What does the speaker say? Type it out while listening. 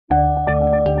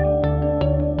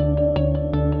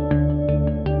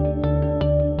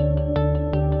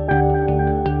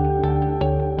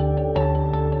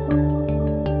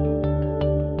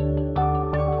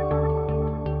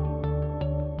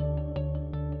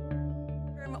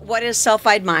What is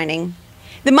sulfide mining?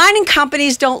 The mining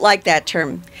companies don't like that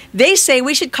term. They say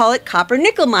we should call it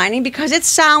copper-nickel mining because it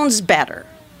sounds better.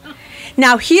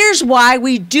 Now, here's why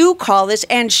we do call this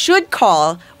and should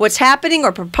call what's happening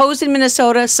or proposed in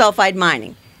Minnesota sulfide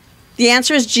mining. The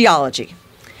answer is geology.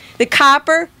 The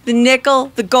copper, the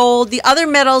nickel, the gold, the other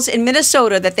metals in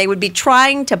Minnesota that they would be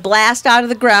trying to blast out of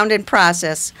the ground and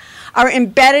process are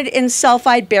embedded in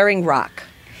sulfide-bearing rock.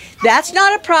 That's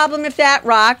not a problem if that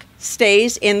rock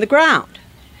stays in the ground.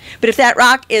 But if that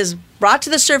rock is brought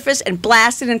to the surface and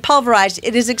blasted and pulverized,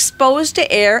 it is exposed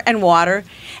to air and water,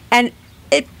 and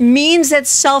it means that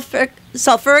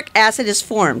sulfuric acid is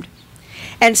formed.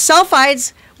 And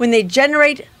sulfides, when they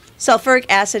generate sulfuric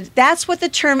acid, that's what the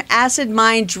term acid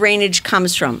mine drainage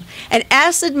comes from. And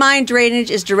acid mine drainage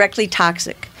is directly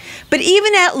toxic. But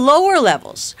even at lower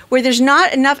levels, where there's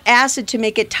not enough acid to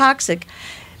make it toxic,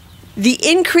 the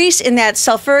increase in that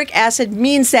sulfuric acid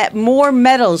means that more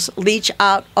metals leach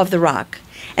out of the rock.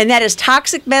 And that is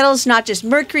toxic metals, not just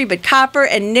mercury, but copper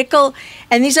and nickel.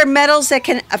 And these are metals that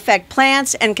can affect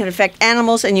plants and can affect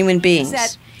animals and human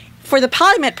beings. For the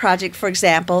PolyMet project, for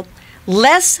example,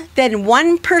 less than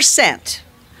 1%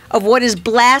 of what is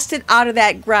blasted out of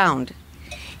that ground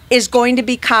is going to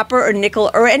be copper or nickel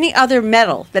or any other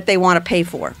metal that they want to pay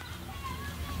for.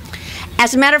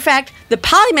 As a matter of fact, the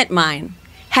PolyMet mine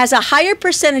has a higher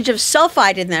percentage of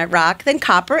sulfide in that rock than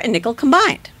copper and nickel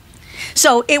combined.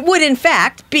 So it would, in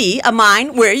fact, be a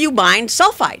mine where you mine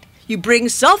sulfide. You bring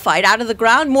sulfide out of the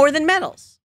ground more than metals.